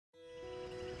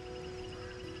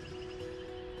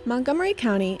Montgomery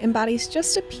County embodies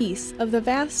just a piece of the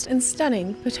vast and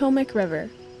stunning Potomac River.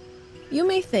 You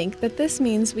may think that this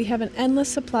means we have an endless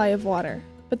supply of water,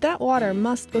 but that water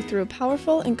must go through a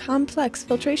powerful and complex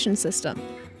filtration system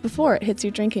before it hits your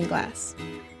drinking glass.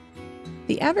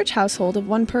 The average household of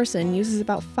one person uses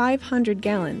about 500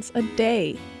 gallons a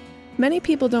day. Many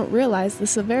people don't realize the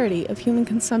severity of human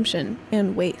consumption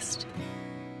and waste.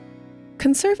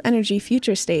 Conserve Energy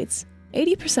Future states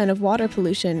 80% of water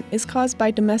pollution is caused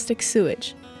by domestic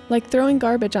sewage, like throwing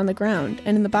garbage on the ground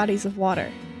and in the bodies of water.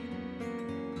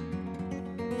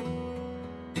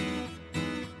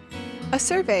 A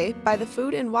survey by the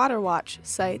Food and Water Watch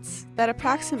cites that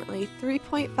approximately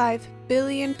 3.5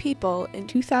 billion people in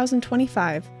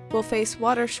 2025 will face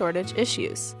water shortage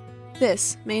issues.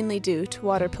 This mainly due to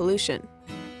water pollution.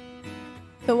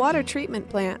 The water treatment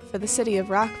plant for the city of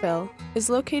Rockville is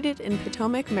located in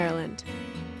Potomac, Maryland.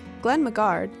 Glenn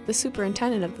McGard, the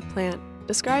superintendent of the plant,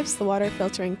 describes the water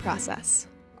filtering process.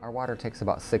 Our water takes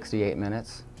about 68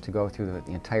 minutes to go through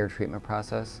the entire treatment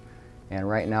process. And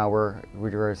right now we're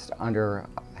just under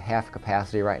half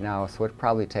capacity right now, so it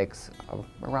probably takes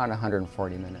around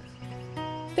 140 minutes.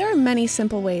 There are many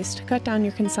simple ways to cut down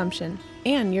your consumption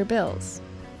and your bills.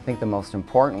 I think the most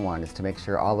important one is to make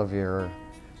sure all of your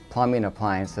plumbing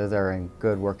appliances are in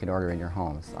good working order in your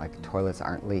homes. Like toilets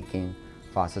aren't leaking,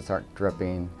 faucets aren't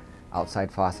dripping,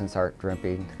 outside faucets aren't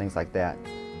dripping, things like that.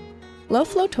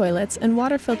 Low-flow toilets and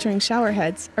water filtering shower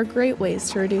heads are great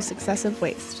ways to reduce excessive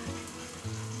waste.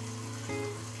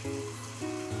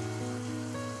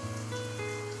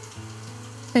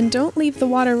 And don't leave the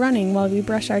water running while we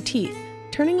brush our teeth.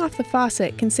 Turning off the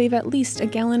faucet can save at least a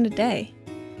gallon a day.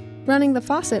 Running the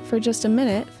faucet for just a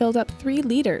minute filled up 3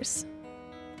 liters.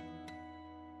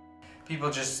 People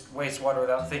just waste water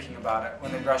without thinking about it.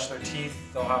 When they brush their teeth,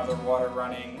 they'll have their water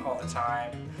running all the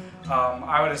time.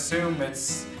 I would assume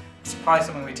it's probably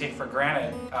something we take for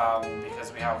granted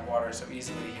because we have water so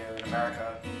easily here in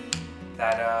America,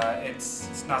 that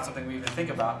it's not something we even think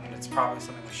about, and it's probably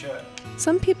something we should.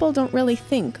 Some people don't really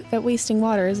think that wasting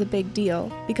water is a big deal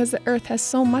because the earth has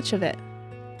so much of it.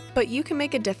 But you can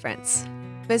make a difference.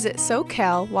 Visit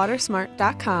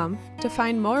SoCalWatersmart.com to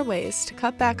find more ways to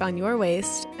cut back on your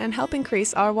waste and help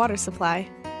increase our water supply.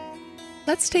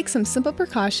 Let's take some simple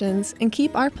precautions and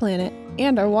keep our planet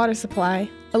and our water supply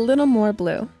a little more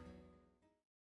blue.